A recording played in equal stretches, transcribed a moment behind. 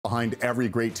behind every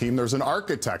great team, there's an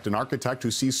architect who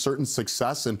sees certain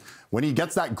success. And when he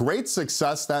gets that great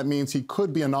success, that means he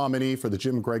could be a nominee for the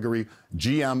Jim Gregory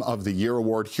GM of the Year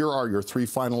award. Here are your three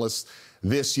finalists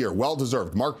this year.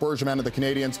 Well-deserved. Marc Bergevin of the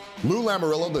Canadiens, Lou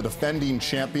Lamoriello, the defending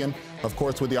champion, of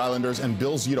course, with the Islanders, and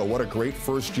Bill Zito. What a great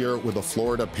first year with the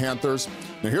Florida Panthers.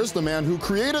 Now, here's the man who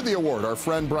created the award, our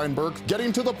friend Brian Burke,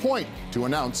 getting to the point to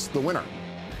announce the winner.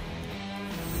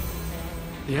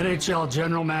 The NHL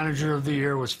General Manager of the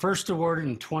Year was first awarded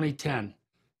in 2010.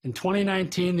 In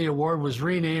 2019, the award was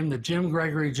renamed the Jim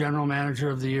Gregory General Manager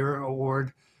of the Year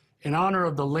Award in honor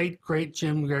of the late, great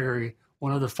Jim Gregory,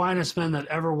 one of the finest men that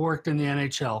ever worked in the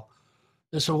NHL.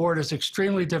 This award is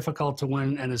extremely difficult to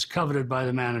win and is coveted by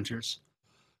the managers.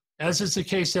 As is the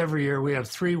case every year, we have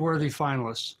three worthy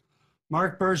finalists.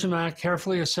 Marc Bergevin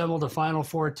carefully assembled a Final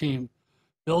Four team.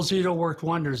 Bill Zito worked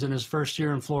wonders in his first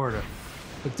year in Florida.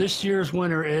 But this year's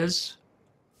winner is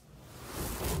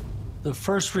the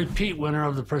first repeat winner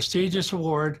of the prestigious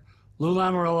award. Lou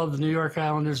Lamoriello of the New York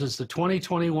Islanders is the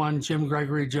 2021 Jim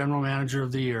Gregory General Manager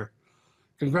of the Year.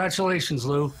 Congratulations,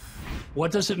 Lou.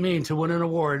 What does it mean to win an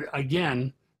award,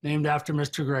 again, named after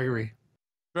Mr. Gregory?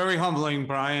 Very humbling,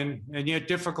 Brian, and yet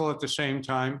difficult at the same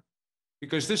time,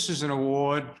 because this is an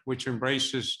award which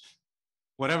embraces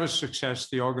whatever success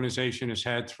the organization has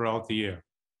had throughout the year.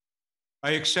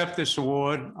 I accept this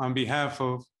award on behalf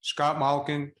of Scott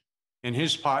Malkin and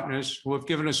his partners who have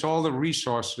given us all the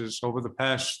resources over the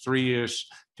past 3 years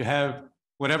to have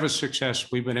whatever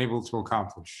success we've been able to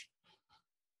accomplish.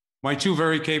 My two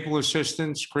very capable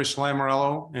assistants, Chris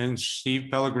Lamoriello and Steve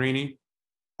Pellegrini,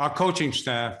 our coaching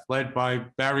staff led by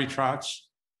Barry Trotz,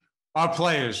 our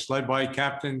players led by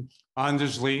Captain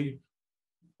Anders Lee,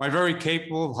 my very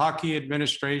capable hockey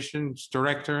administration's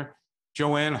director,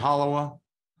 Joanne Hollowa,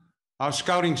 our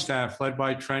scouting staff led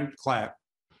by Trent Clapp,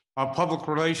 our public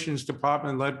relations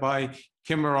department led by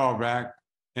Kimmer Auerbach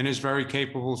and his very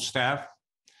capable staff,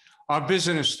 our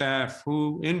business staff,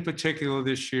 who in particular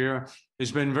this year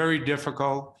has been very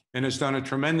difficult and has done a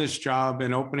tremendous job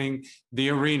in opening the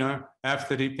arena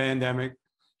after the pandemic,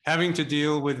 having to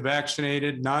deal with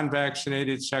vaccinated,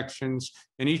 non-vaccinated sections,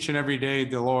 and each and every day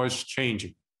the law is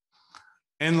changing.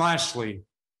 And lastly,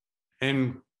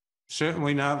 and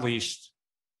certainly not least,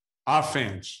 our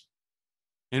fans.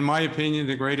 In my opinion,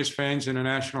 the greatest fans in the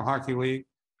National Hockey League.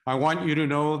 I want you to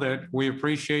know that we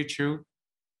appreciate you.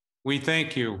 We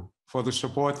thank you for the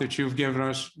support that you've given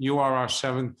us. You are our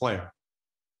seventh player.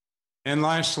 And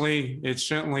lastly, it's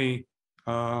certainly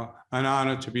an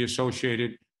honor to be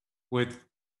associated with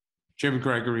Jim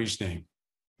Gregory's name.